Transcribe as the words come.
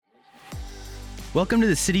Welcome to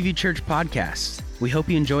the City View Church podcast. We hope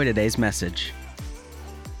you enjoy today's message.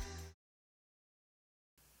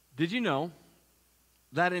 Did you know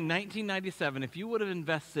that in 1997, if you would have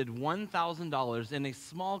invested $1,000 in a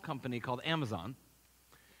small company called Amazon,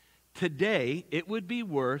 today it would be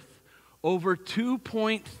worth over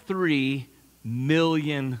 $2.3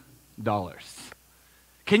 million?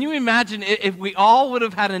 Can you imagine if we all would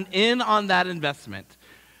have had an in on that investment,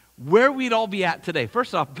 where we'd all be at today?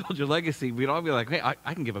 First off, Build Your Legacy, we'd all be like, hey,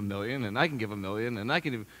 I can give $1 million, and I can give $1 million, and I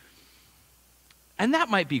can do... And that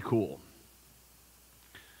might be cool.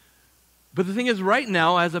 But the thing is, right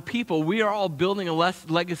now, as a people, we are all building a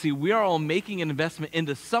legacy. We are all making an investment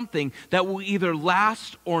into something that will either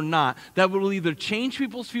last or not, that will either change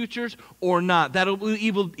people's futures or not, that will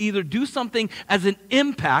either do something as an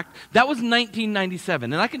impact. That was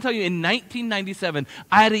 1997. And I can tell you, in 1997,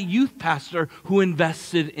 I had a youth pastor who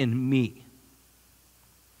invested in me.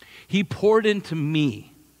 He poured into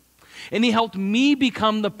me. And he helped me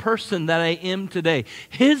become the person that I am today.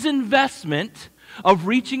 His investment of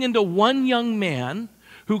reaching into one young man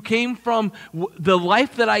who came from the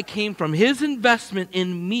life that I came from, his investment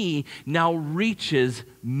in me now reaches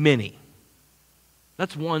many.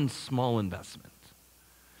 That's one small investment.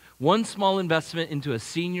 One small investment into a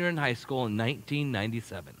senior in high school in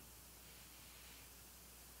 1997.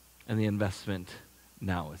 And the investment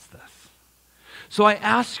now is this. So I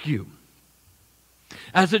ask you,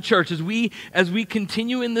 as a church, as we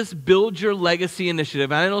continue in this Build Your Legacy initiative,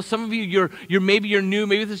 and I know some of you, maybe you're new,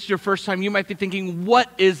 maybe this is your first time, you might be thinking, what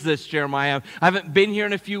is this, Jeremiah? I haven't been here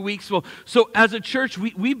in a few weeks. Well, so as a church,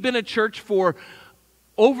 we've been a church for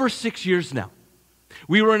over 6 years now.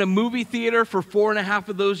 We were in a movie theater for 4.5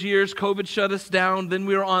 of those years. COVID shut us down. Then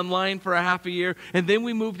we were online for a half a year. And then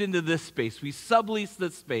we moved into this space. We subleased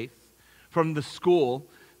this space from the school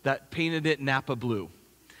that painted it Napa blue.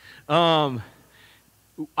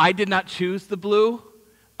 I did not choose the blue.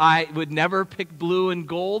 I would never pick blue and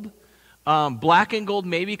gold. Black and gold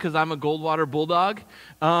maybe because I'm a Goldwater Bulldog.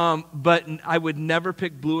 But I would never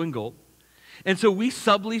pick blue and gold. And so we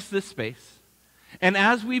subleased this space. And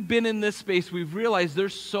as we've been in this space, we've realized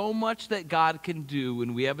there's so much that God can do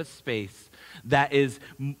when we have a space that is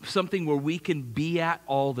something where we can be at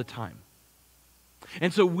all the time.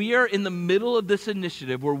 And so we are in the middle of this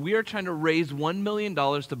initiative where we are trying to raise $1 million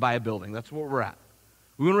to buy a building. That's where we're at.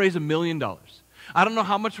 We want to raise $1 million. I don't know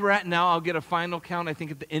how much we're at now. I'll get a final count, I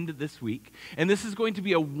think, at the end of this week. And this is going to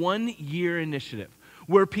be a 1-year initiative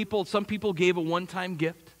where some people gave a one-time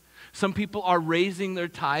gift. Some people are raising their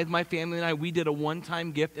tithe. My family and I, we did a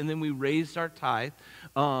one-time gift, and then we raised our tithe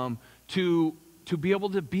to be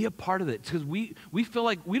able to be a part of it. Because we feel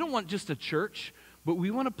like we don't want just a church, but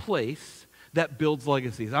we want a place that builds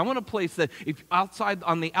legacies. I want a place that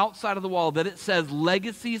on the outside of the wall that it says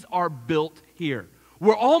legacies are built here.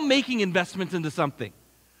 We're all making investments into something.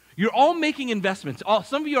 You're all making investments.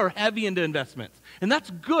 Some of you are heavy into investments, and that's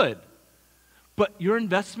good. But your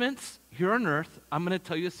investments here on earth, I'm going to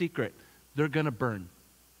tell you a secret, they're going to burn.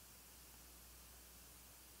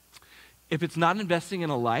 If it's not investing in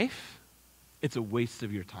a life, it's a waste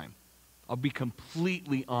of your time. I'll be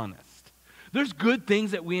completely honest. There's good things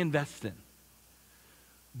that we invest in,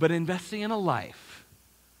 but investing in a life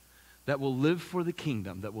that will live for the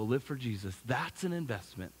kingdom, that will live for Jesus, that's an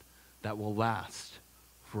investment that will last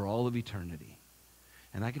for all of eternity.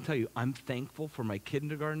 And I can tell you, I'm thankful for my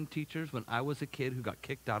kindergarten teachers when I was a kid who got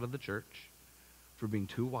kicked out of the church for being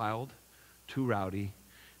too wild, too rowdy,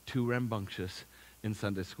 too rambunctious in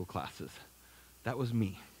Sunday school classes. That was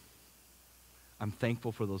me. I'm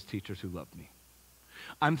thankful for those teachers who loved me.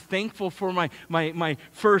 I'm thankful for my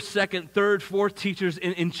first, second, third, fourth teachers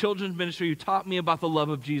in children's ministry who taught me about the love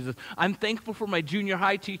of Jesus. I'm thankful for my junior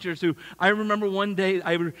high teachers who, I remember one day,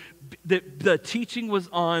 the teaching was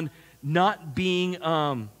on not being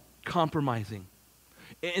compromising.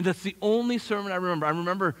 And that's the only sermon I remember. I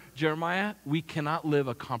remember, Jeremiah, we cannot live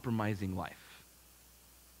a compromising life.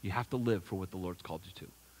 You have to live for what the Lord's called you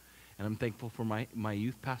to. And I'm thankful for my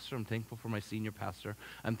youth pastor. I'm thankful for my senior pastor.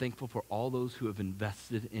 I'm thankful for all those who have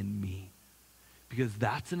invested in me. Because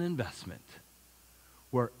that's an investment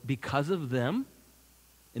where because of them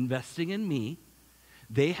investing in me,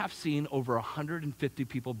 they have seen over 150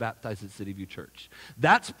 people baptized at City View Church.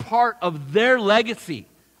 That's part of their legacy.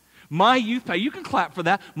 My youth pastor, you can clap for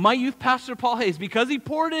that. My youth pastor, Paul Hayes, because he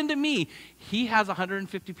poured into me, he has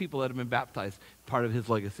 150 people that have been baptized, part of his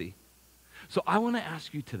legacy. So I want to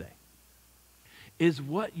ask you today, is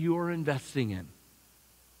what you're investing in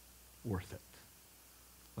worth it?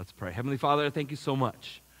 Let's pray. Heavenly Father, thank you so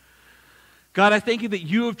much God, I thank you that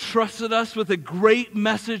you have trusted us with a great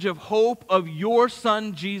message of hope of your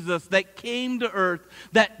Son, Jesus, that came to earth,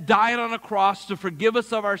 that died on a cross to forgive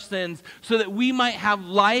us of our sins so that we might have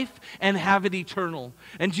life and have it eternal.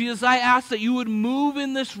 And Jesus, I ask that you would move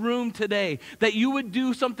in this room today, that you would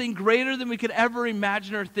do something greater than we could ever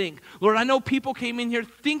imagine or think. Lord, I know people came in here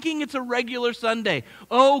thinking it's a regular Sunday.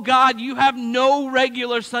 Oh God, you have no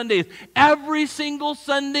regular Sundays. Every single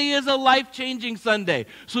Sunday is a life-changing Sunday.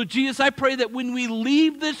 So Jesus, I pray that when we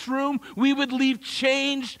leave this room, we would leave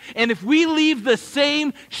changed. And if we leave the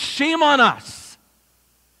same, shame on us.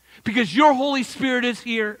 Because your Holy Spirit is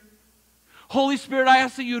here. Holy Spirit, I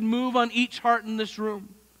ask that you would move on each heart in this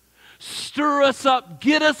room. Stir us up.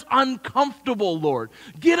 Get us uncomfortable, Lord.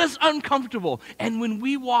 Get us uncomfortable. And when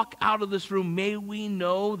we walk out of this room, may we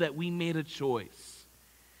know that we made a choice,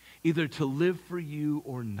 either to live for you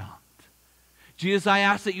or not. Jesus, I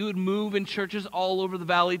ask that you would move in churches all over the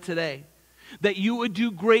valley today. That you would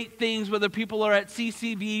do great things, whether people are at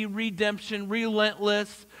CCV, Redemption,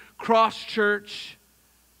 Relentless, Cross Church,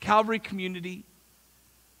 Calvary Community,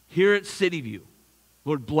 here at City View.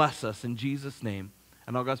 Lord, bless us in Jesus' name.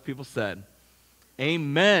 And all God's people said,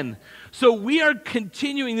 amen. So we are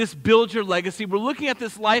continuing this Build Your Legacy. We're looking at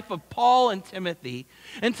this life of Paul and Timothy.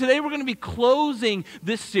 And today we're going to be closing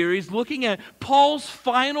this series looking at Paul's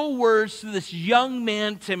final words to this young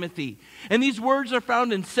man, Timothy. And these words are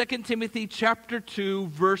found in 2 Timothy chapter 2,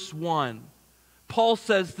 verse 1. Paul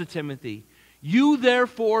says to Timothy, "You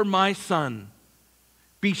therefore, my son,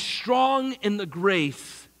 be strong in the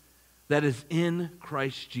grace that is in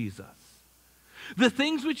Christ Jesus. The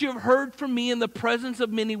things which you have heard from me in the presence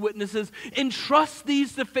of many witnesses, entrust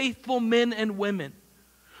these to faithful men and women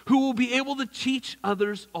who will be able to teach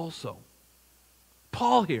others also."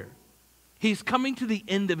 Paul here, he's coming to the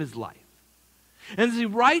end of his life. And as he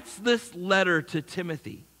writes this letter to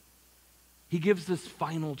Timothy, he gives this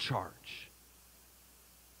final charge.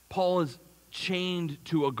 Paul is chained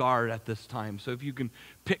to a guard at this time. So if you can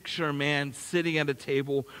picture a man sitting at a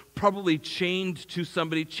table, probably chained to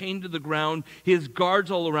somebody, chained to the ground, he has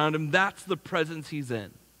guards all around him. That's the presence he's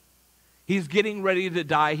in. He's getting ready to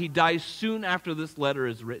die. He dies soon after this letter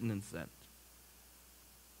is written and sent.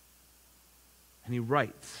 And he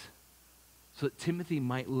writes so that Timothy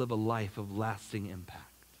might live a life of lasting impact.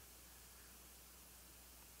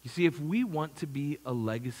 You see, if we want to be a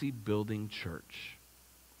legacy-building church,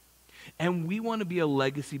 and we want to be a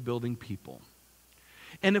legacy-building people,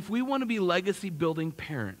 and if we want to be legacy-building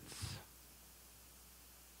parents,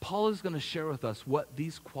 Paul is going to share with us what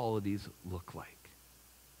these qualities look like.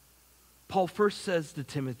 Paul first says to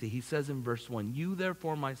Timothy, he says in verse 1, "You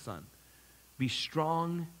therefore, my son, be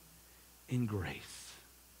strong in grace."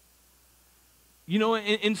 You know,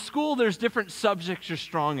 in school, there's different subjects you're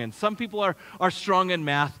strong in. Some people are strong in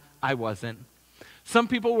math. I wasn't. Some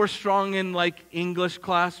people were strong in like English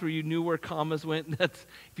class where you knew where commas went. That's,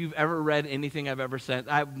 if you've ever read anything I've ever said,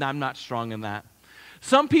 I'm not strong in that.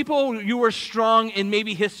 Some people, you were strong in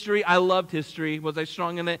maybe history. I loved history. Was I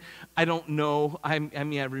strong in it? I don't know. I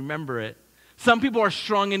mean, I remember it. Some people are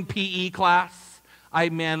strong in PE class. I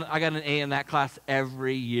got an A in that class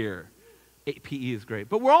every year. PE is great.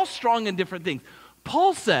 But we're all strong in different things.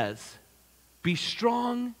 Paul says, be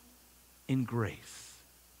strong in grace.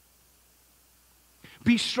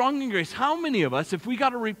 Be strong in grace. How many of us, if we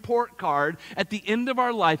got a report card at the end of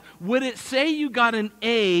our life, would it say you got an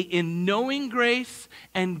A in knowing grace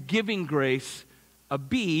and giving grace, a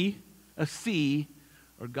B, a C,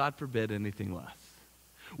 or God forbid, anything less?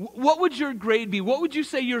 What would your grade be? What would you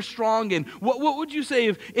say you're strong in? What would you say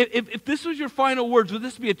if this was your final words? Would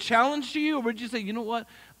this be a challenge to you? Or would you say, you know what?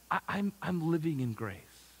 I'm living in grace.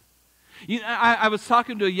 You know, I was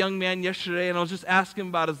talking to a young man yesterday, and I was just asking him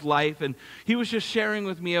about his life, and he was just sharing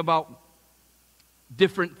with me about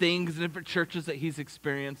different things, different churches that he's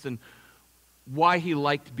experienced, and why he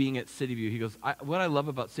liked being at City View. He goes, what I love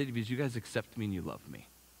about City View is you guys accept me and you love me.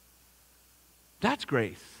 That's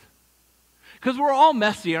grace. Because we're all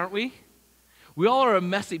messy, aren't we? We all are a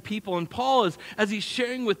messy people. And Paul is, as he's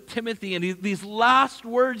sharing with Timothy, and these last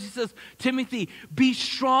words, he says, Timothy, be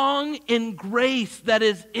strong in grace that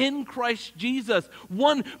is in Christ Jesus.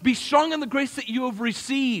 One, be strong in the grace that you have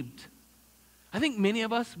received. I think many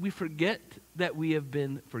of us, we forget that we have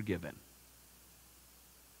been forgiven.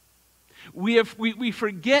 We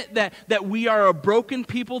forget that we are a broken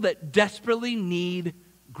people that desperately need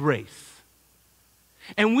grace.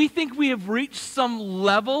 And we think we have reached some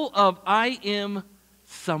level of I am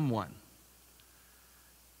someone.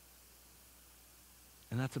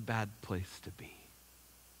 And that's a bad place to be.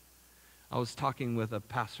 I was talking with a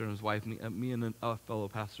pastor and his wife, me and a fellow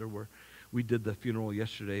pastor, we did the funeral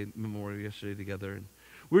yesterday, memorial yesterday together, and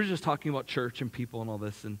we were just talking about church and people and all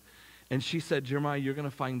this, and she said, Jeremiah, you're going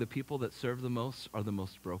to find the people that serve the most are the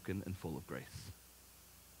most broken and full of grace.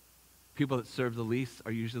 People that serve the least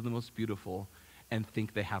are usually the most beautiful and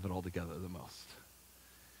think they have it all together the most,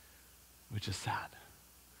 which is sad.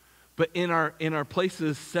 But in our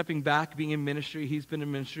places, stepping back, being in ministry, he's been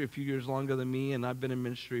in ministry a few years longer than me, and I've been in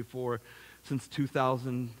ministry since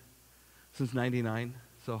 2000, since 99.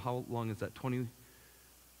 So how long is that?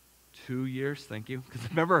 22 years? Thank you. Because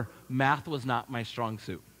remember, math was not my strong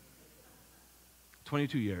suit.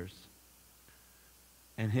 22 years.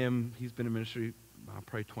 And he's been in ministry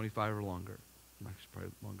probably 25 or longer. Actually,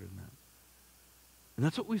 probably longer than that. And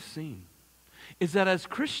that's what we've seen. Is that as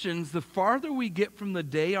Christians, the farther we get from the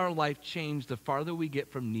day our life changed, the farther we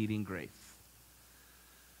get from needing grace.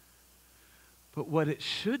 But what it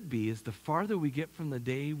should be is the farther we get from the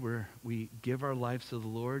day where we give our lives to the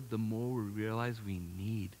Lord, the more we realize we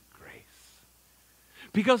need grace.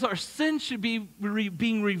 Because our sin should be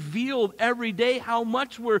being revealed every day, how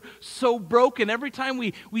much we're so broken. Every time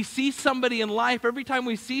we see somebody in life, every time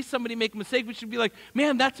we see somebody make a mistake, we should be like,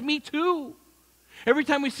 man, that's me too. Every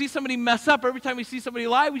time we see somebody mess up, every time we see somebody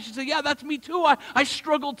lie, we should say, yeah, that's me too. I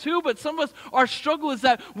struggle too. But some of us, our struggle is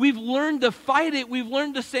that we've learned to fight it. We've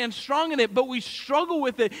learned to stand strong in it, but we struggle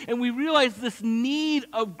with it, and we realize this need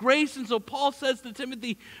of grace. And so Paul says to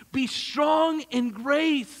Timothy, be strong in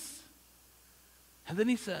grace. And then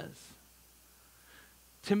he says,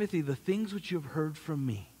 Timothy, the things which you have heard from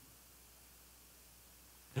me.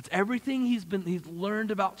 That's everything he's learned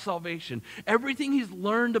about salvation, everything he's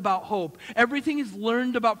learned about hope, everything he's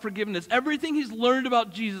learned about forgiveness, everything he's learned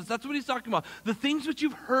about Jesus. That's what he's talking about. The things which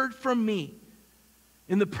you've heard from me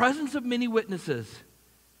in the presence of many witnesses,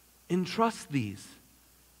 entrust these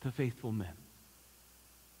to faithful men.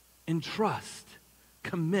 Entrust,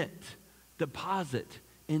 commit, deposit,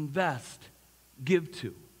 invest, give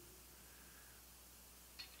to.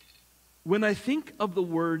 When I think of the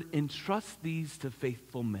word entrust these to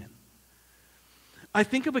faithful men, I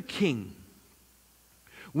think of a king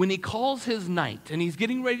when he calls his knight and he's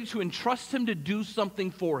getting ready to entrust him to do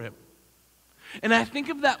something for him. And I think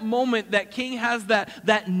of that moment that king has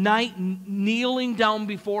that knight kneeling down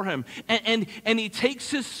before him. And he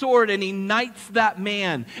takes his sword and he knights that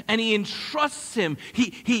man and he entrusts him.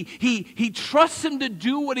 He trusts him to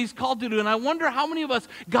do what he's called to do. And I wonder how many of us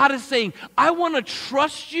God is saying, I want to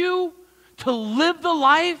trust you to live the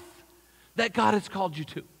life that God has called you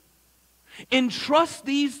to. Entrust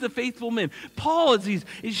these to faithful men. Paul, as he's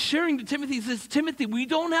sharing to Timothy, he says, Timothy, we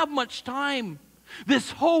don't have much time. This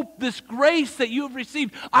hope, this grace that you have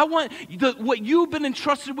received, I want what you've been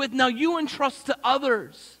entrusted with, now you entrust to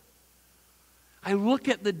others. I look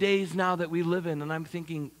at the days now that we live in, and I'm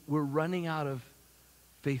thinking, we're running out of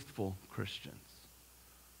faithful Christians.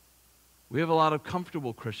 We have a lot of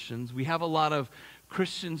comfortable Christians. We have a lot of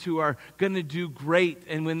Christians who are going to do great,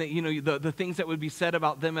 and when the things that would be said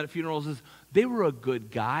about them at funerals is, they were a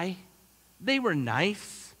good guy. They were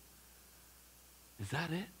nice. Is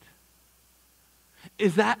that it?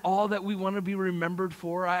 Is that all that we want to be remembered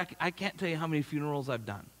for? I can't tell you how many funerals I've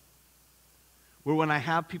done where when I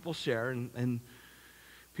have people share and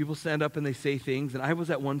people stand up and they say things, and I was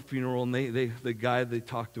at one funeral and the guy they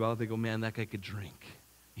talked about, they go, man, that guy could drink.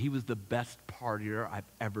 He was the best partier I've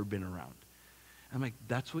ever been around. I'm like,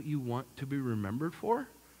 that's what you want to be remembered for?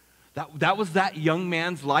 That was that young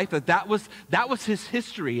man's life, that was his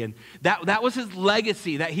history, and that was his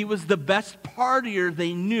legacy, that he was the best partier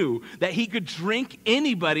they knew, that he could drink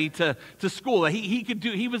anybody to school, that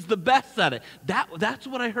he was the best at it. That's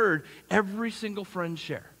what I heard every single friend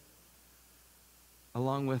share.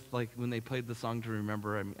 Along with, like, when they played the song to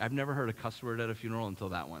remember, I mean, I've never heard a cuss word at a funeral until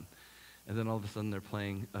that one. And then all of a sudden they're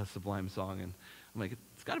playing a Sublime song, and I'm like,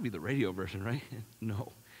 it's got to be the radio version, right?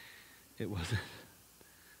 No, it wasn't.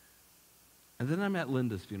 And then I'm at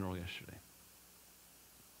Linda's funeral yesterday.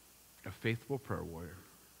 A faithful prayer warrior.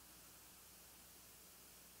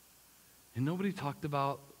 And nobody talked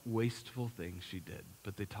about wasteful things she did,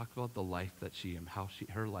 but they talked about the life that how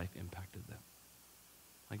her life impacted them.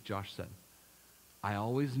 Like Josh said, I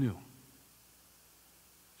always knew.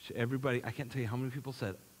 Everybody, I can't tell you how many people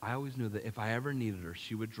said, I always knew that if I ever needed her,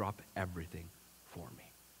 she would drop everything for me.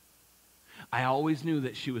 I always knew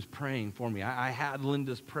that she was praying for me. I had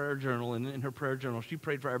Linda's prayer journal, and in her prayer journal, she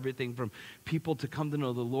prayed for everything from people to come to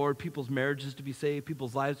know the Lord, people's marriages to be saved,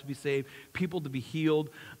 people's lives to be saved, people to be healed,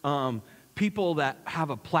 people that have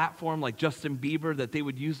a platform like Justin Bieber, that they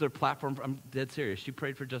would use their platform. I'm dead serious. She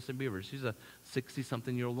prayed for Justin Bieber. She's a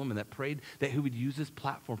 60-something-year-old woman that prayed that he would use his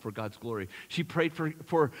platform for God's glory. She prayed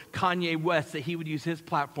for Kanye West that he would use his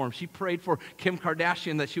platform. She prayed for Kim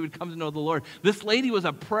Kardashian that she would come to know the Lord. This lady was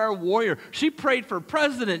a prayer warrior. She prayed for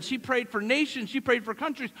presidents. She prayed for nations. She prayed for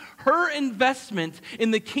countries. Her investment in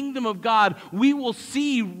the kingdom of God, we will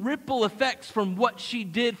see ripple effects from what she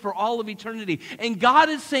did for all of eternity. And God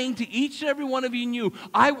is saying to each and every one of you,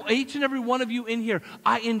 each and every one of you in here,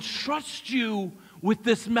 I entrust you with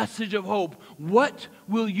this message of hope. What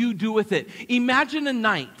will you do with it? Imagine a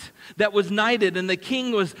knight that was knighted and the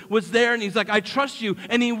king was there and he's like, I trust you.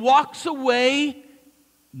 And he walks away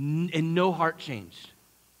and no heart changed.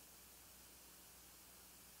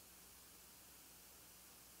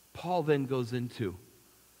 Paul then goes into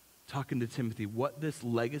talking to Timothy what this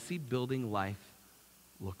legacy building life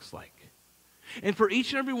looks like. And for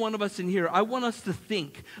each and every one of us in here, I want us to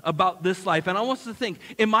think about this life. And I want us to think,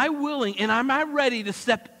 am I willing and am I ready to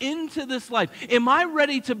step into this life? Am I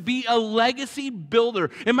ready to be a legacy builder?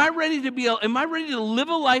 Am I ready to live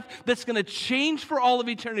a life that's going to change for all of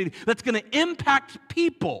eternity, that's going to impact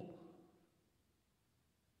people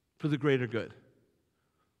for the greater good?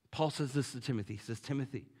 Paul says this to Timothy. He says,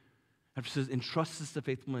 Timothy, after he says, entrust this to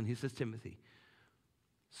faithful men, he says, Timothy,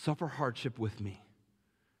 suffer hardship with me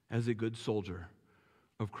as a good soldier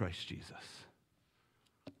of Christ Jesus.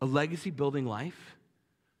 A legacy-building life,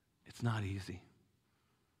 it's not easy.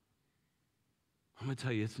 I'm going to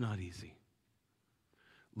tell you, it's not easy.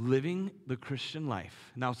 Living the Christian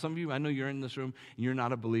life. Now, some of you, I know you're in this room and you're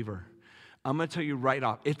not a believer. I'm going to tell you right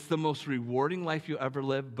off, it's the most rewarding life you ever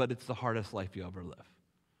live, but it's the hardest life you ever live.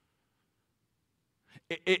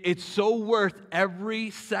 It's so worth every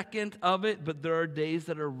second of it, but there are days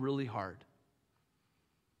that are really hard.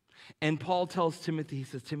 And Paul tells Timothy, he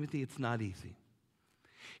says, Timothy, it's not easy.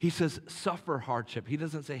 He says, suffer hardship. He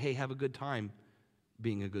doesn't say, hey, have a good time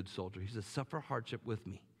being a good soldier. He says, suffer hardship with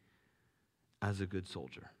me as a good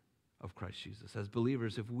soldier of Christ Jesus. As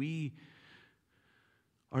believers, if we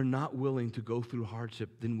are not willing to go through hardship,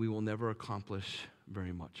 then we will never accomplish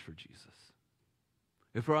very much for Jesus.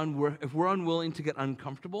 If we're unwilling to get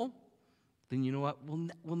uncomfortable, then you know what?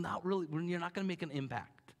 You're not going to make an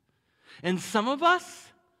impact. And some of us,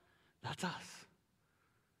 that's us.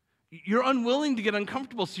 You're unwilling to get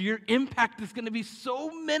uncomfortable, so your impact is going to be so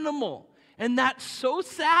minimal. And that's so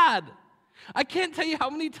sad. I can't tell you how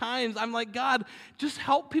many times I'm like, God, just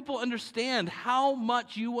help people understand how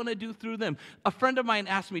much you want to do through them. A friend of mine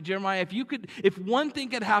asked me, Jeremiah, if one thing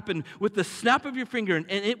could happen with the snap of your finger and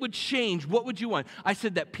it would change, what would you want? I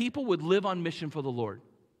said that people would live on mission for the Lord.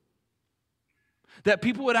 That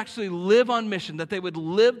people would actually live on mission, that they would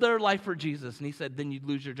live their life for Jesus. And he said, then you'd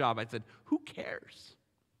lose your job. I said, who cares?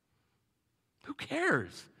 Who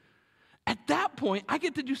cares? At that point, I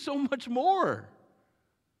get to do so much more.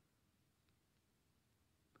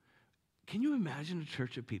 Can you imagine a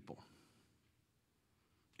church of people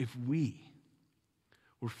if we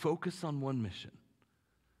were focused on one mission,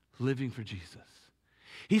 living for Jesus?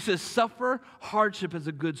 He says, suffer hardship as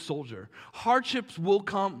a good soldier. Hardships will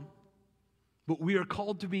come. But we are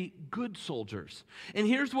called to be good soldiers. And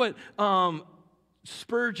here's what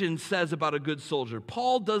Spurgeon says about a good soldier.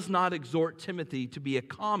 Paul does not exhort Timothy to be a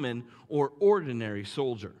common or ordinary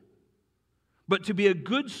soldier, but to be a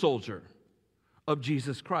good soldier of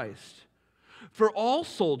Jesus Christ. For all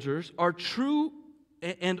soldiers are true,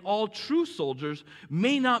 and all true soldiers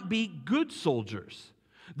may not be good soldiers.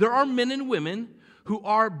 There are men and women who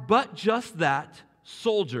are but just that,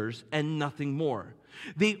 soldiers and nothing more.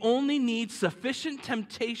 They only need sufficient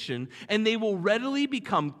temptation, and they will readily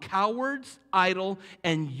become cowards, idle,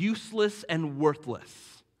 and useless and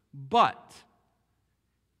worthless. But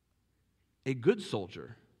a good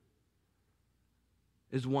soldier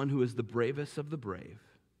is one who is the bravest of the brave,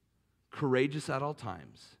 courageous at all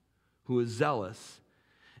times, who is zealous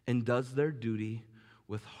and does their duty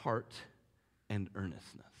with heart and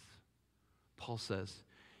earnestness. Paul says,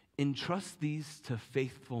 entrust these to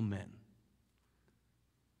faithful men.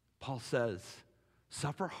 Paul says,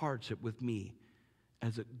 suffer hardship with me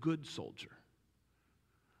as a good soldier.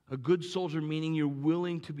 A good soldier meaning you're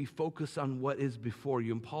willing to be focused on what is before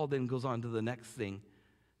you. And Paul then goes on to the next thing,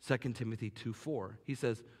 2 Timothy 2:4. He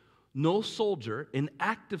says, no soldier in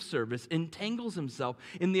active service entangles himself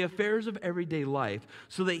in the affairs of everyday life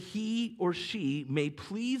so that he or she may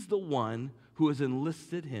please the one who has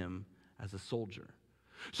enlisted him as a soldier.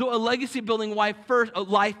 So a legacy-building life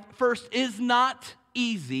first is not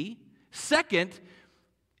easy. Second,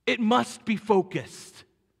 it must be focused.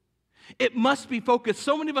 It must be focused.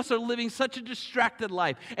 So many of us are living such a distracted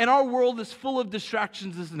life, and our world is full of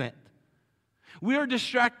distractions, isn't it? We are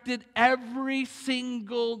distracted every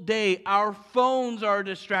single day. Our phones are a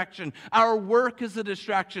distraction. Our work is a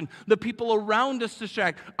distraction. The people around us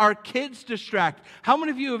distract. Our kids distract. How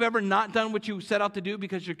many of you have ever not done what you set out to do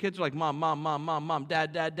because your kids are like, Mom, Mom, Mom, Mom, Mom,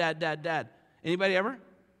 Dad, Dad, Dad, Dad, Dad? Anybody ever?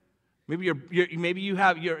 Maybe you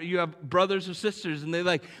have brothers or sisters, and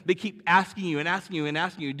they keep asking you and asking you and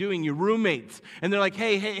asking you, doing your roommates, and they're like,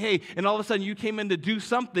 hey, and all of a sudden you came in to do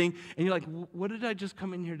something, and you're like, what did I just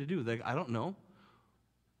come in here to do? They're like, I don't know.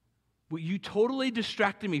 Well, you totally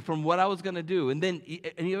distracted me from what I was going to do. And then,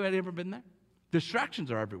 anybody ever been there?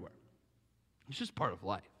 Distractions are everywhere. It's just part of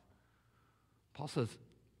life. Paul says,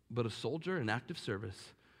 but a soldier in active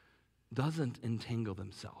service doesn't entangle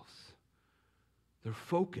themselves. They're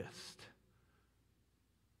focused.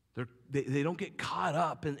 They don't get caught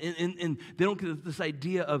up, and they don't get this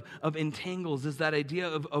idea of entangles, is that idea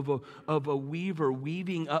of a weaver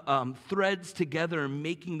weaving threads together and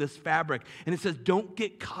making this fabric. And it says, don't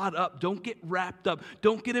get caught up, don't get wrapped up,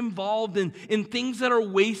 don't get involved in things that are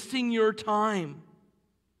wasting your time.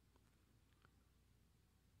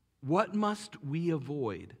 What must we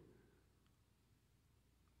avoid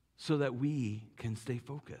so that we can stay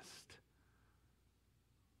focused?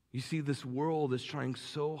 You see, this world is trying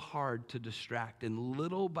so hard to distract, and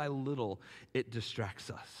little by little, it distracts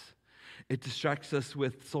us. It distracts us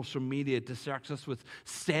with social media. It distracts us with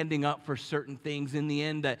standing up for certain things. In the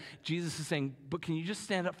end, that Jesus is saying, but can you just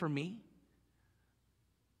stand up for me?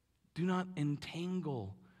 Do not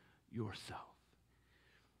entangle yourself.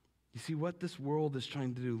 You see, what this world is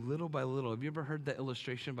trying to do little by little. Have you ever heard that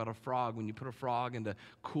illustration about a frog? When you put a frog into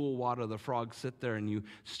cool water, the frogs sit there and you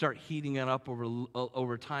start heating it up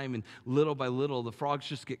over time, and little by little, the frogs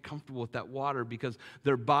just get comfortable with that water because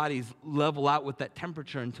their bodies level out with that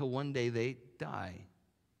temperature until one day they die.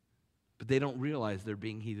 But they don't realize they're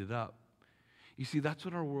being heated up. You see, that's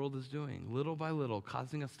what our world is doing, little by little,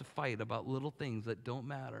 causing us to fight about little things that don't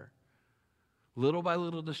matter. Little by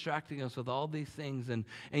little distracting us with all these things.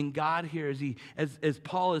 And God here, as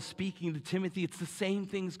Paul is speaking to Timothy, it's the same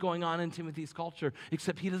things going on in Timothy's culture,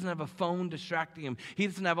 except he doesn't have a phone distracting him. He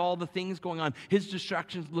doesn't have all the things going on. His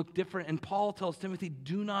distractions look different. And Paul tells Timothy,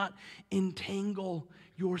 do not entangle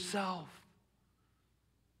yourself.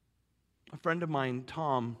 A friend of mine,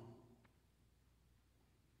 Tom,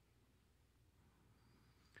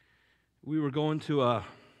 we were going to I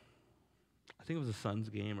think it was a Suns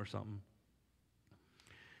game or something.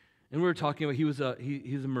 And we were talking about, he's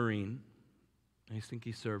a Marine. I think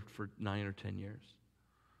he served for 9 or 10 years.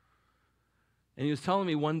 And he was telling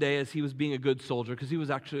me one day, as he was being a good soldier, because he was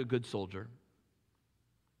actually a good soldier.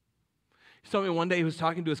 He told me one day he was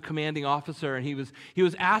talking to his commanding officer, and he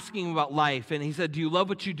was asking him about life. And he said, do you love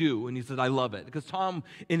what you do? And he said, I love it. Because Tom,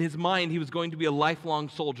 in his mind, he was going to be a lifelong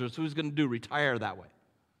soldier. So he was going to retire that way.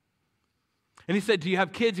 And he said, do you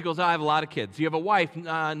have kids? He goes, I have a lot of kids. Do you have a wife?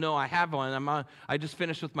 No, I have one. I just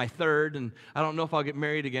finished with my third, and I don't know if I'll get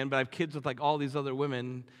married again, but I have kids with like all these other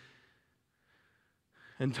women.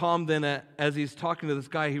 And Tom then, as he's talking to this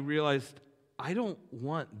guy, he realized, I don't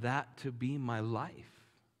want that to be my life.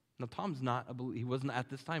 Now, Tom's not he wasn't at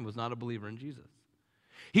this time, was not a believer in Jesus.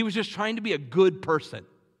 He was just trying to be a good person.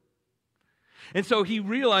 And so he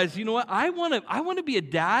realized, you know what, I want to be a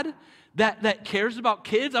dad that cares about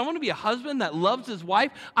kids. I want to be a husband that loves his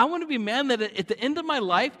wife. I want to be a man that at the end of my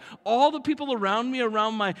life, all the people around me,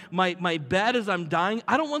 around my bed as I'm dying,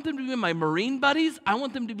 I don't want them to be my Marine buddies. I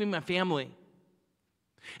want them to be my family.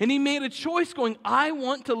 And he made a choice going, I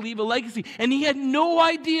want to leave a legacy. And he had no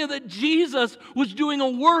idea that Jesus was doing a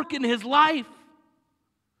work in his life.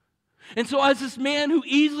 And so as this man who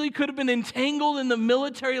easily could have been entangled in the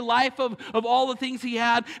military life of all the things he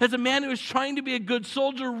had, as a man who was trying to be a good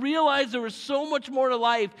soldier, realized there was so much more to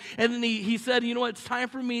life. And then he said, you know what, it's time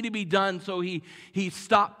for me to be done. So he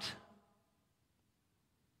stopped.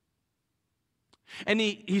 And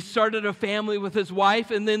he started a family with his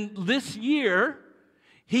wife. And then this year,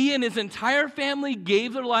 he and his entire family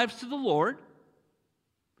gave their lives to the Lord.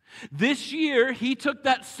 This year, he took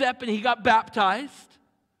that step and he got baptized.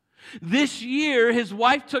 This year, his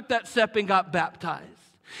wife took that step and got baptized.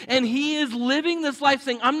 And he is living this life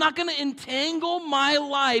saying, I'm not going to entangle my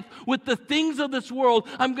life with the things of this world.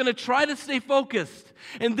 I'm going to try to stay focused.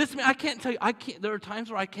 And this man, I can't tell you, there are times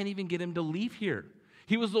where I can't even get him to leave here.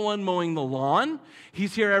 He was the one mowing the lawn.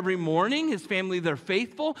 He's here every morning. His family, they're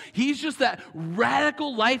faithful. He's just that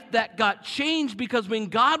radical life that got changed because when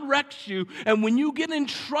God wrecks you and when you get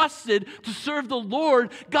entrusted to serve the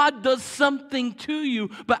Lord, God does something to you.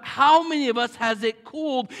 But how many of us has it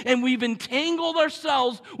cooled and we've entangled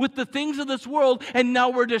ourselves with the things of this world and now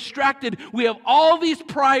we're distracted? We have all these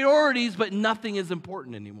priorities, but nothing is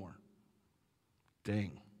important anymore.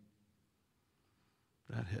 Dang.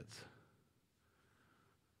 That hits.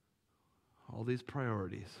 All these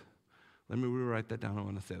priorities. Let me rewrite that down. I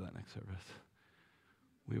want to say that next service.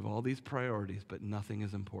 We have all these priorities, but nothing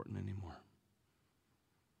is important anymore.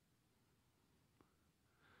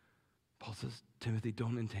 Paul says, Timothy,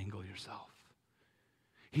 don't entangle yourself.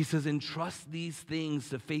 He says, entrust these things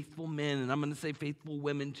to faithful men, and I'm going to say faithful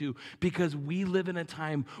women too, because we live in a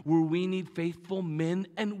time where we need faithful men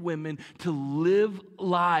and women to live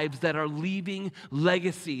lives that are leaving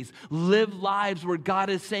legacies, live lives where God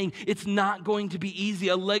is saying it's not going to be easy.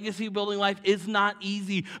 A legacy building life is not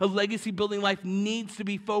easy. A legacy building life needs to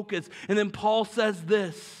be focused. And then Paul says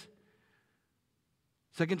this,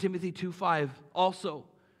 2 Timothy 2:5, also,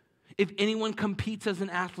 if anyone competes as an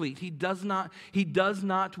athlete, he does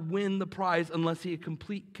not win the prize unless he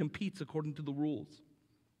competes according to the rules.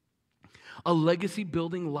 A legacy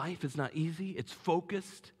building life is not easy, it's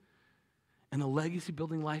focused, and a legacy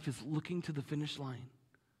building life is looking to the finish line.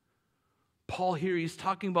 Paul here, he's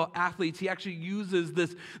talking about athletes. He actually uses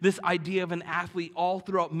this idea of an athlete all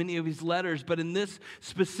throughout many of his letters, but in this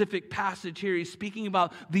specific passage here, he's speaking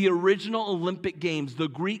about the original Olympic Games, the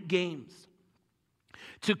Greek Games.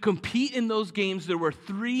 To compete in those games, there were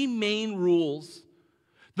 3 main rules.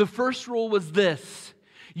 The first rule was this: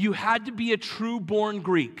 you had to be a true-born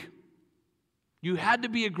Greek. You had to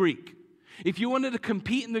be a Greek. If you wanted to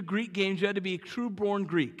compete in the Greek games, you had to be a true-born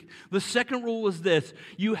Greek. The second rule was this: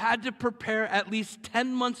 you had to prepare at least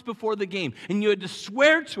 10 months before the game, and you had to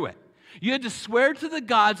swear to it. You had to swear to the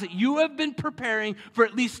gods that you have been preparing for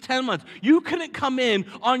at least 10 months. You couldn't come in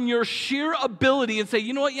on your sheer ability and say,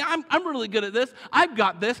 you know what, yeah, I'm really good at this. I've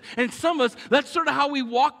got this. And some of us, that's sort of how we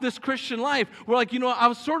walk this Christian life. We're like, you know, I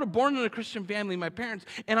was sort of born in a Christian family, my parents,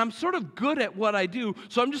 and I'm sort of good at what I do,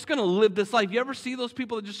 so I'm just going to live this life. You ever see those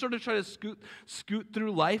people that just sort of try to scoot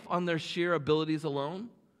through life on their sheer abilities alone?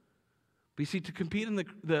 But you see, to compete in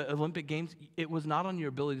the Olympic Games, it was not on your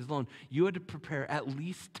abilities alone. You had to prepare at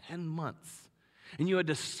least 10 months. And you had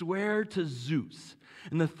to swear to Zeus.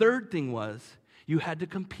 And the third thing was, you had to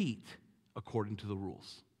compete according to the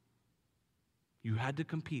rules. You had to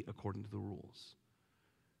compete according to the rules.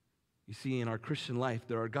 You see, in our Christian life,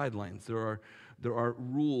 there are guidelines, there are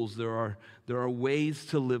rules, there are ways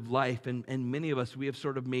to live life, and many of us, we have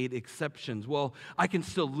sort of made exceptions. Well, I can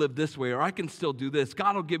still live this way, or I can still do this.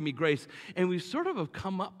 God will give me grace. And we sort of have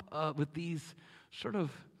come up with these sort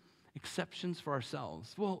of exceptions for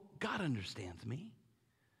ourselves. Well, God understands me.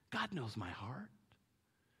 God knows my heart.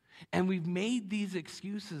 And we've made these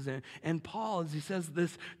excuses. And Paul, as he says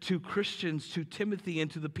this to Christians, to Timothy,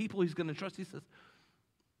 and to the people he's going to trust, he says,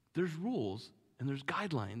 there's rules and there's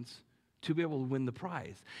guidelines to be able to win the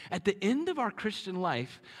prize. At the end of our Christian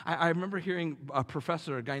life, I remember hearing a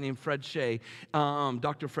professor, a guy named Fred Shea,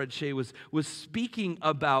 Dr. Fred Shea was speaking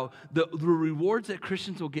about the rewards that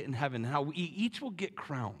Christians will get in heaven, how we each will get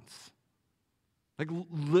crowns. Like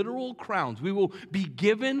literal crowns. We will be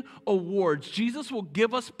given awards. Jesus will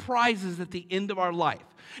give us prizes at the end of our life.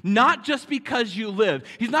 Not just because you lived.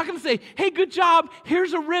 He's not going to say, hey, good job,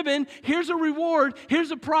 here's a ribbon, here's a reward,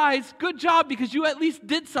 here's a prize, good job because you at least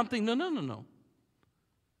did something. No.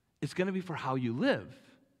 It's going to be for how you live.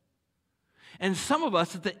 And some of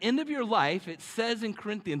us, at the end of your life, it says in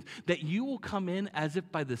Corinthians that you will come in as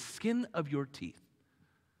if by the skin of your teeth.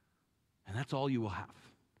 And that's all you will have.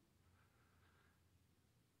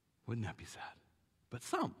 Wouldn't that be sad? But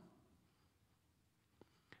some.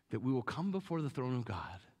 That we will come before the throne of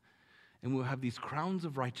God and we'll have these crowns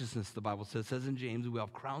of righteousness, the Bible says. It says in James, we will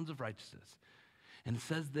have crowns of righteousness. And it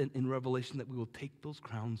says then in Revelation that we will take those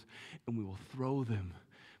crowns and we will throw them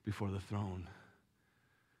before the throne.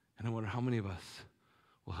 And I wonder how many of us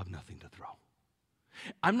will have nothing to throw.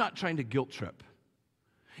 I'm not trying to guilt trip.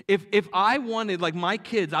 If I wanted, like my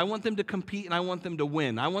kids, I want them to compete and I want them to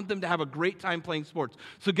win. I want them to have a great time playing sports.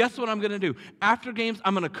 So guess what I'm going to do? After games,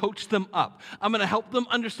 I'm going to coach them up. I'm going to help them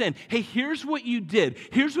understand, hey, here's what you did.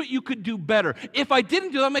 Here's what you could do better. If I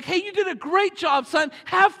didn't do that, I'm like, hey, you did a great job, son.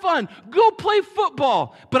 Have fun. Go play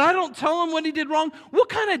football. But I don't tell him what he did wrong. What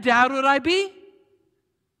kind of dad would I be?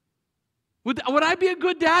 Would I be a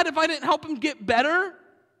good dad if I didn't help him get better?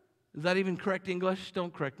 Is that even correct English?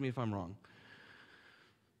 Don't correct me if I'm wrong.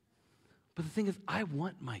 But the thing is, I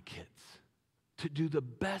want my kids to do the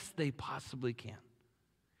best they possibly can.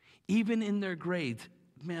 Even in their grades.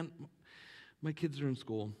 Man, my kids are in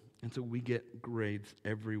school, and so we get grades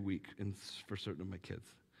every week for certain of my kids.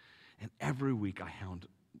 And every week I hound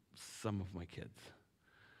some of my kids.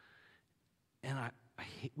 And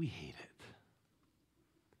we hate it.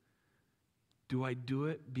 Do I do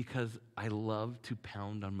it because I love to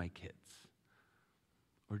pound on my kids?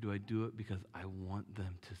 Or do I do it because I want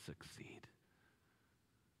them to succeed?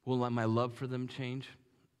 Will my love for them change?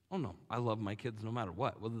 Oh no, I love my kids no matter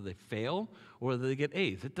what. Whether they fail or whether they get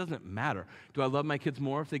A's, it doesn't matter. Do I love my kids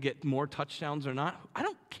more if they get more touchdowns or not? I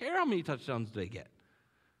don't care how many touchdowns they get.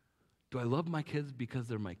 Do I love my kids because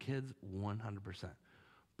they're my kids? 100%.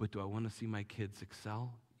 But do I want to see my kids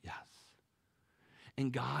excel? Yes.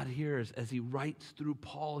 And God here, as he writes through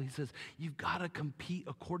Paul, he says, you've got to compete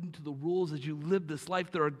according to the rules as you live this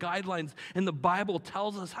life. There are guidelines, and the Bible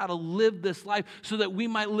tells us how to live this life so that we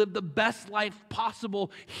might live the best life possible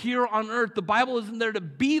here on earth. The Bible isn't there to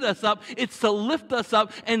beat us up. It's to lift us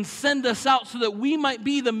up and send us out so that we might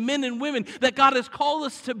be the men and women that God has called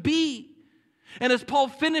us to be. And as Paul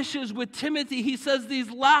finishes with Timothy, he says these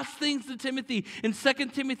last things to Timothy in 2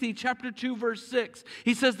 Timothy chapter 2, verse 6.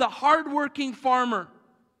 He says, the hardworking farmer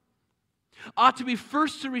ought to be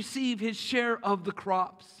first to receive his share of the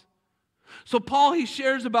crops. So Paul, he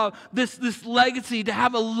shares about this legacy, to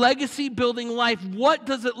have a legacy-building life. What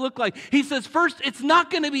does it look like? He says, first, it's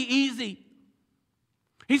not going to be easy.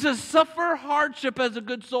 He says, suffer hardship as a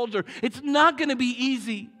good soldier. It's not going to be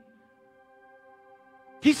easy.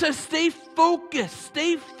 He says, stay focused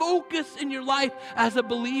in your life as a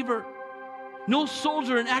believer. No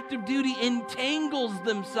soldier in active duty entangles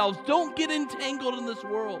themselves. Don't get entangled in this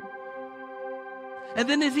world. And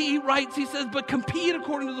then as he writes, he says, but compete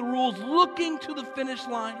according to the rules, looking to the finish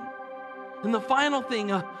line. And the final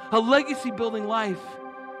thing, a legacy-building life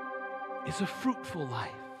is a fruitful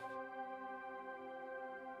life.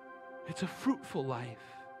 It's a fruitful life.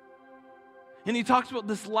 And he talks about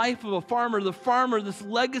this life of a farmer, this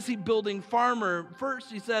legacy-building farmer.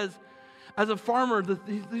 First, he says, as a farmer,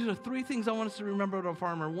 these are three things I want us to remember about a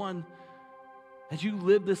farmer. One, as you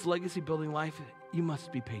live this legacy-building life, you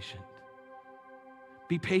must be patient.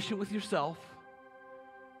 Be patient with yourself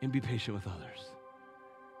and be patient with others.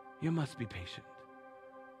 You must be patient.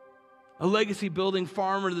 A legacy-building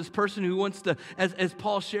farmer, this person who wants to, as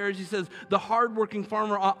Paul shares, he says, the hardworking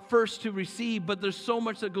farmer ought first to receive, but there's so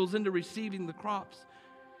much that goes into receiving the crops.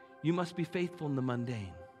 You must be faithful in the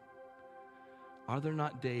mundane. Are there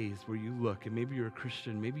not days where you look, and maybe you're a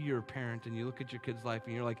Christian, maybe you're a parent, and you look at your kid's life,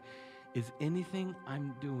 and you're like, is anything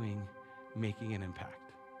I'm doing making an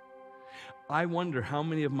impact? I wonder how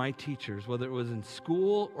many of my teachers, whether it was in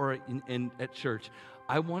school or at church,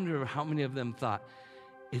 I wonder how many of them thought,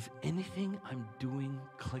 is anything I'm doing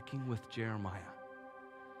clicking with Jeremiah?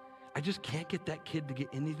 I just can't get that kid to get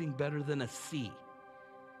anything better than a C.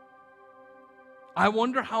 I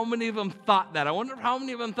wonder how many of them thought that. I wonder how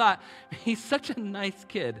many of them thought, he's such a nice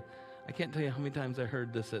kid. I can't tell you how many times I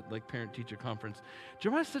heard this at like parent-teacher conference.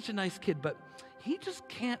 Jeremiah's such a nice kid, but he just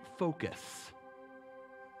can't focus.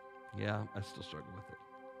 Yeah, I still struggle with it.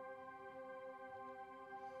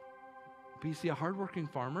 But you see, a hardworking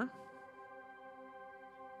farmer,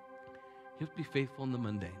 you have to be faithful in the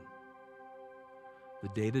mundane, the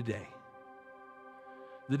day-to-day.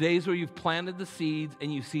 The days where you've planted the seeds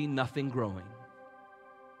and you see nothing growing.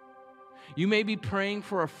 You may be praying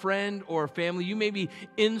for a friend or a family. You may be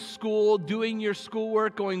in school doing your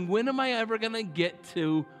schoolwork going, when am I ever going to get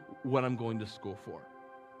to what I'm going to school for?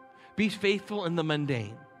 Be faithful in the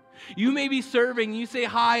mundane. You may be serving, you say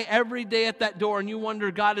hi every day at that door, and you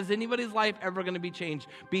wonder, God, is anybody's life ever going to be changed?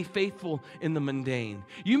 Be faithful in the mundane.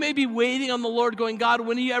 You may be waiting on the Lord going, God,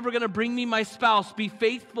 when are you ever going to bring me my spouse? Be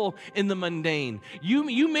faithful in the mundane.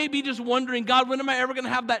 You may be just wondering, God, when am I ever going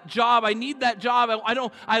to have that job? I need that job.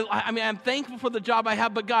 I'm thankful for the job I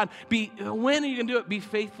have, but God, when are you going to do it? Be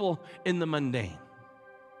faithful in the mundane.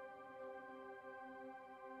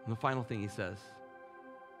 And the final thing he says,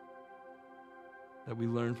 that we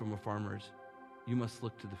learn from a farmer is you must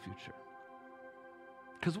look to the future.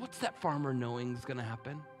 Because what's that farmer knowing is going to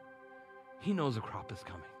happen? He knows a crop is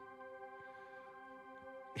coming.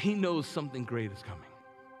 He knows something great is coming.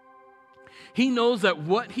 He knows that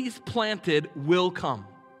what he's planted will come.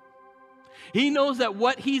 He knows that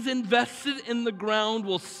what he's invested in the ground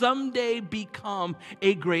will someday become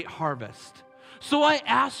a great harvest. So I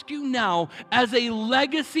ask you now, as a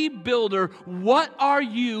legacy builder, what are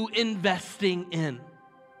you investing in?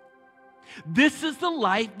 This is the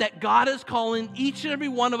life that God is calling each and every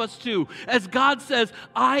one of us to. As God says,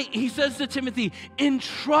 he says to Timothy,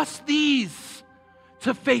 entrust these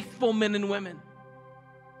to faithful men and women.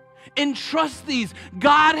 Entrust these.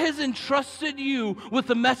 God has entrusted you with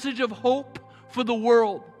a message of hope for the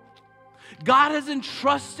world. God has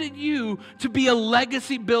entrusted you to be a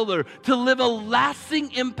legacy builder, to live a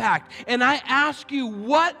lasting impact. And I ask you,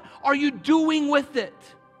 what are you doing with it?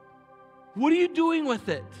 What are you doing with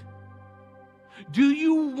it? Do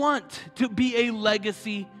you want to be a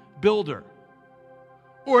legacy builder?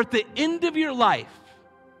 Or at the end of your life,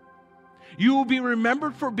 you will be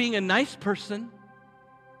remembered for being a nice person.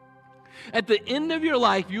 At the end of your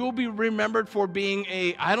life, you will be remembered for being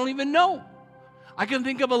I don't even know. I can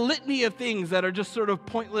think of a litany of things that are just sort of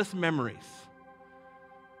pointless memories.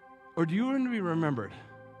 Or do you want to be remembered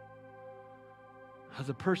as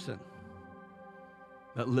a person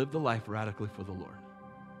that lived a life radically for the Lord,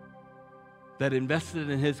 that invested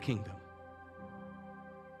in His kingdom?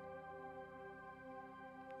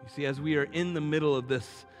 You see, as we are in the middle of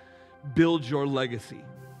this, build your legacy,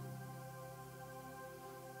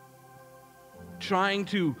 trying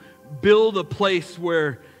to build a place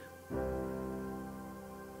where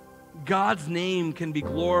God's name can be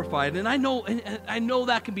glorified. And I know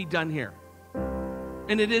that can be done here.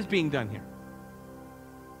 And it is being done here.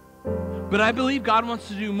 But I believe God wants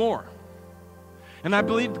to do more. And I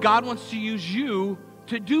believe God wants to use you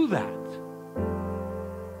to do that.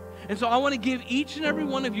 And so I want to give each and every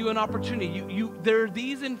one of you an opportunity. There are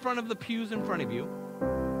these in front of the pews in front of you.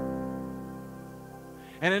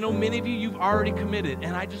 And I know many of you, you've already committed.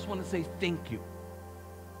 And I just want to say thank you.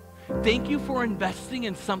 Thank you for investing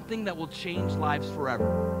in something that will change lives forever.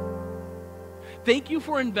 Thank you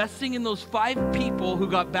for investing in those 5 people who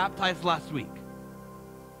got baptized last week.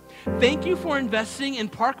 Thank you for investing in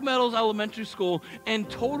Park Meadows Elementary School and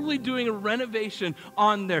totally doing a renovation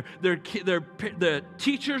on their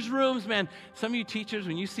teachers' rooms. Man, some of you teachers,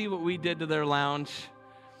 when you see what we did to their lounge,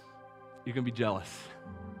 you're going to be jealous.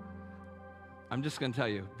 I'm just going to tell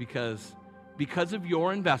you, because of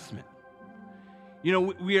your investment. You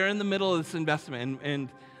know, we are in the middle of this investment, and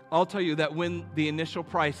I'll tell you that when the initial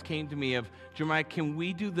price came to me of, Jeremiah, can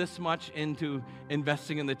we do this much into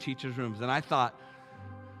investing in the teachers' rooms? And I thought,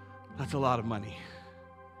 that's a lot of money.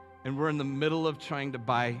 And we're in the middle of trying to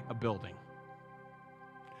buy a building.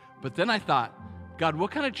 But then I thought, God,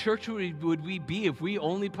 what kind of church would we be if we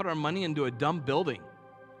only put our money into a dumb building?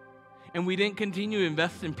 And we didn't continue to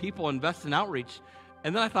invest in people, invest in outreach.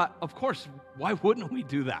 And then I thought, of course, why wouldn't we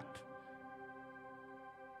do that?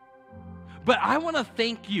 But I want to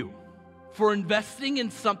thank you for investing in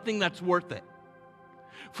something that's worth it,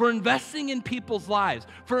 for investing in people's lives,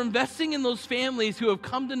 for investing in those families who have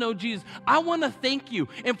come to know Jesus. I want to thank you.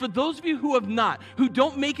 And for those of you who have not, who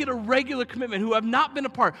don't make it a regular commitment, who have not been a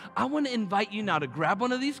part, I want to invite you now to grab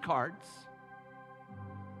one of these cards,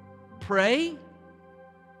 pray,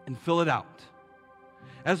 and fill it out.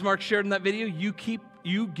 As Mark shared in that video,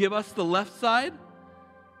 you give us the left side,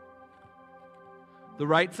 the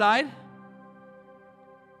right side,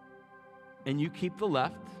 and you keep the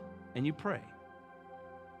left, and you pray.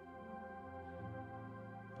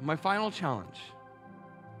 My final challenge,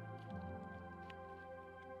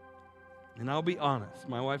 and I'll be honest,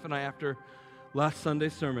 my wife and I, after last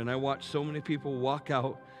Sunday's sermon, I watched so many people walk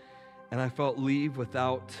out, and I felt leave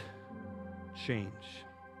without change.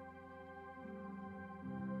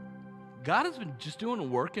 God has been just doing a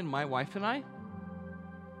work in my wife and I.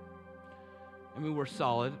 I mean, we're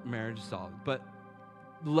solid, marriage is solid, but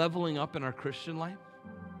leveling up in our Christian life.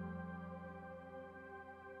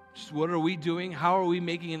 Just what are we doing? How are we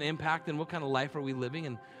making an impact? And what kind of life are we living?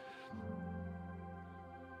 And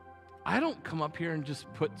I don't come up here and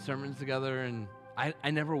just put sermons together, and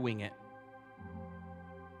I never wing it.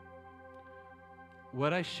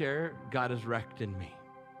 What I share, God has wrecked in me.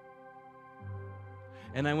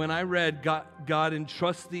 And when I read, God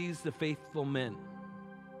entrusts these to faithful men,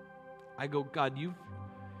 I go, God,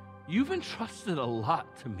 you've entrusted a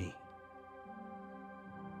lot to me.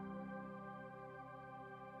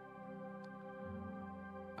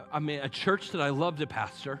 I mean, a church that I love to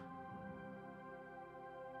pastor.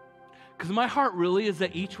 Because my heart really is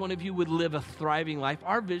that each one of you would live a thriving life.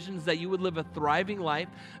 Our vision is that you would live a thriving life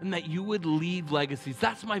and that you would leave legacies.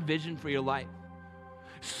 That's my vision for your life.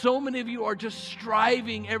 So many of you are just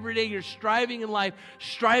striving every day. You're striving in life,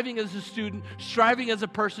 striving as a student, striving as a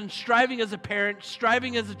person, striving as a parent,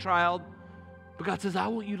 striving as a child. But God says, I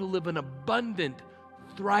want you to live an abundant,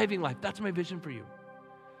 thriving life. That's my vision for you.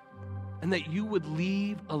 And that you would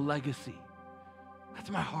leave a legacy.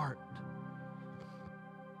 That's my heart.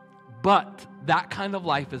 But that kind of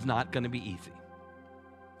life is not going to be easy.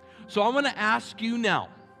 So I'm going to ask you now,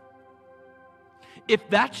 if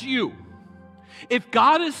that's you, If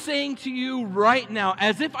God is saying to you right now,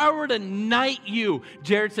 as if I were to knight you,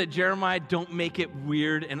 Jared said, Jeremiah, don't make it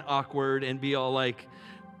weird and awkward and be all like,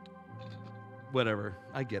 whatever.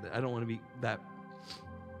 I get it. I don't want to be that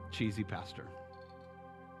cheesy pastor,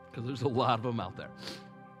 because there's a lot of them out there.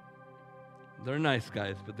 They're nice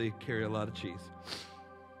guys, but they carry a lot of cheese.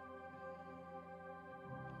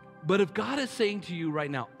 But if God is saying to you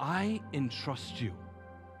right now, I entrust you.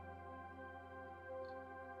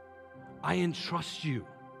 I entrust you.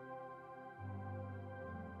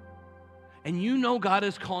 And you know God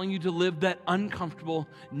is calling you to live that uncomfortable,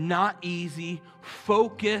 not easy,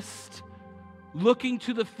 focused, looking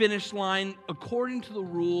to the finish line, according to the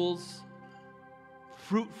rules,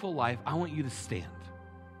 fruitful life. I want you to stand.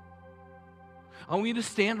 I want you to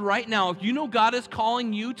stand right now. If you know God is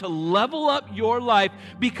calling you to level up your life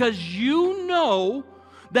because you know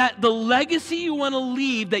that the legacy you want to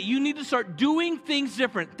leave, that you need to start doing things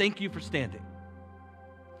different, thank you for standing.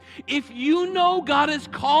 If you know God is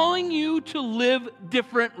calling you to live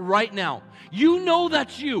different right now, you know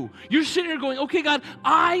that's you. You're sitting here going, okay, God,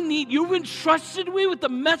 you've entrusted me with the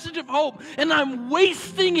message of hope, and I'm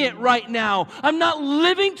wasting it right now. I'm not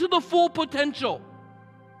living to the full potential.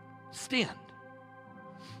 Stand.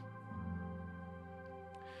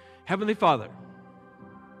 Heavenly Father,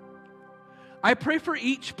 I pray for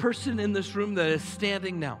each person in this room that is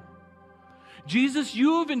standing now. Jesus,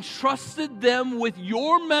 you have entrusted them with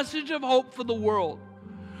your message of hope for the world.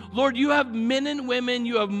 Lord, you have men and women,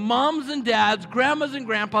 you have moms and dads, grandmas and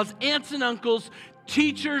grandpas, aunts and uncles,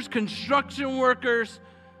 teachers, construction workers,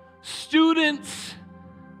 students.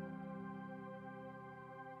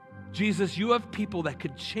 Jesus, you have people that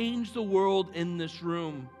could change the world in this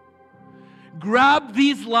room. Grab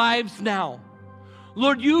these lives now.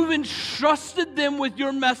 Lord, you've entrusted them with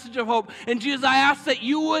your message of hope. And Jesus, I ask that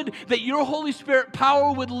your Holy Spirit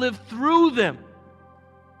power would live through them.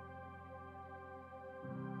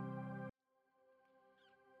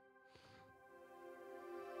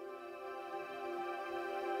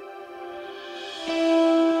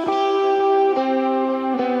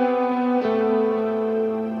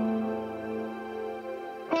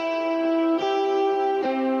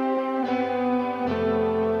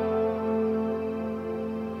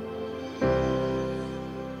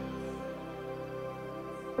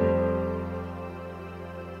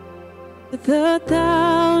 The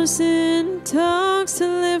thousand tongues to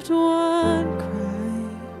lift one cry,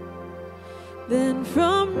 then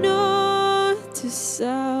from north to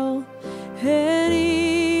south and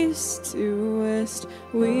east to west,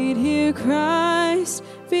 we'd hear Christ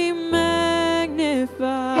be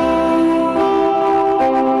magnified.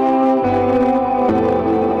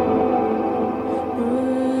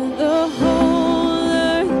 The whole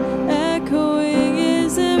earth echoing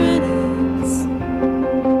his eminence.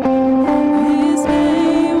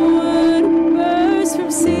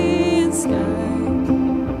 Sea and sky,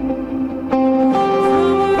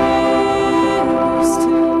 from rivers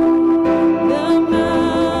to the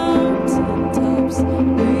mountain tops,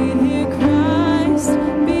 we hear Christ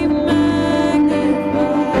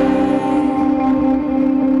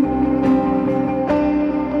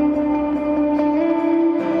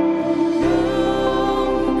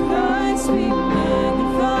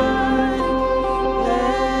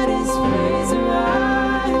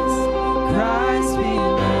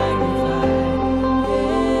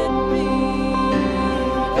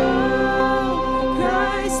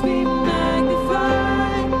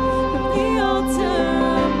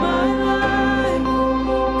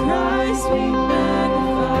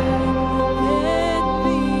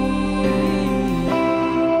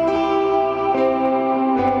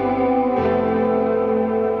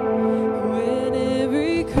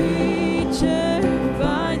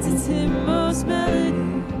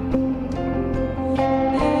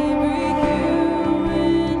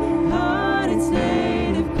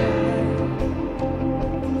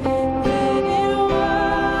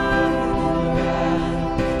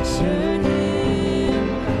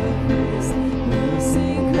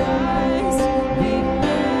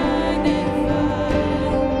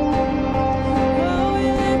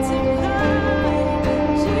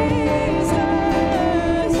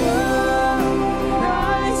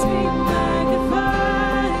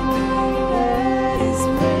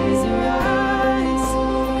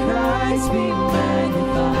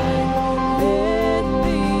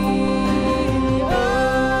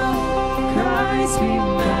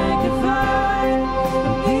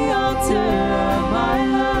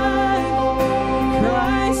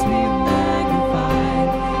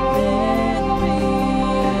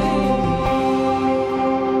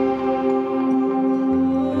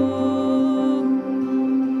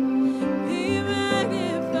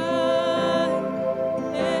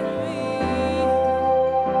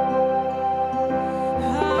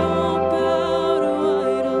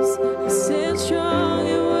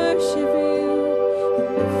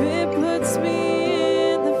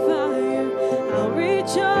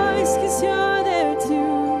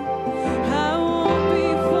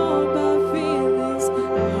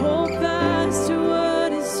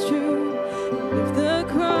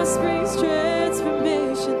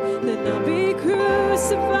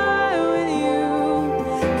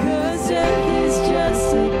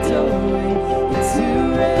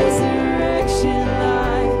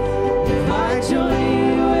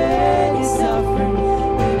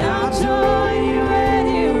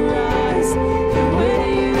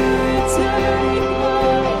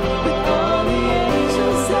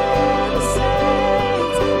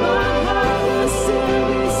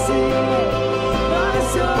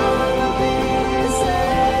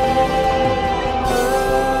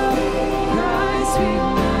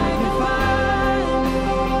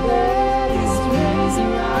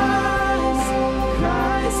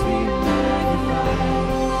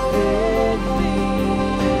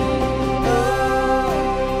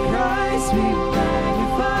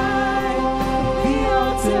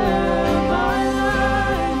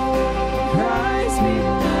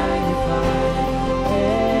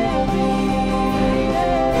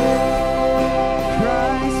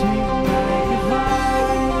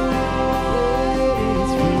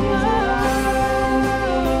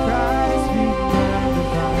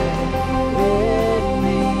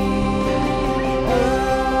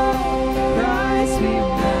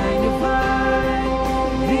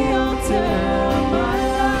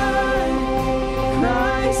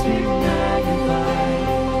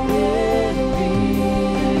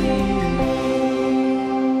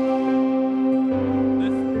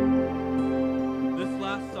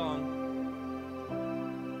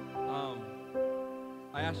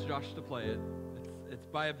Josh to play it. It's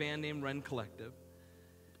by a band named Ren Collective.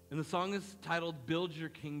 And the song is titled Build Your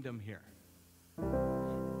Kingdom Here.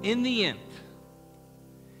 In the end,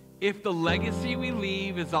 if the legacy we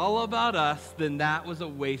leave is all about us, then that was a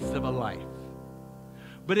waste of a life.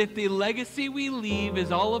 But if the legacy we leave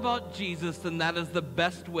is all about Jesus, then that is the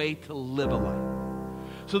best way to live a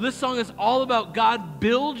life. So this song is all about God,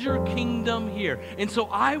 build your kingdom here. And so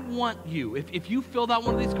I want you, if you filled out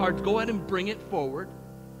one of these cards, go ahead and bring it forward.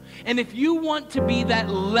 And if you want to be that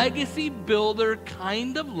legacy builder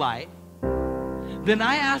kind of life, then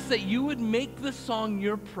I ask that you would make this song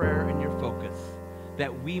your prayer and your focus,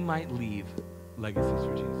 that we might leave legacies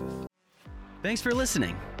for Jesus. Thanks for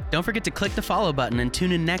listening. Don't forget to click the follow button and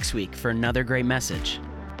tune in next week for another great message.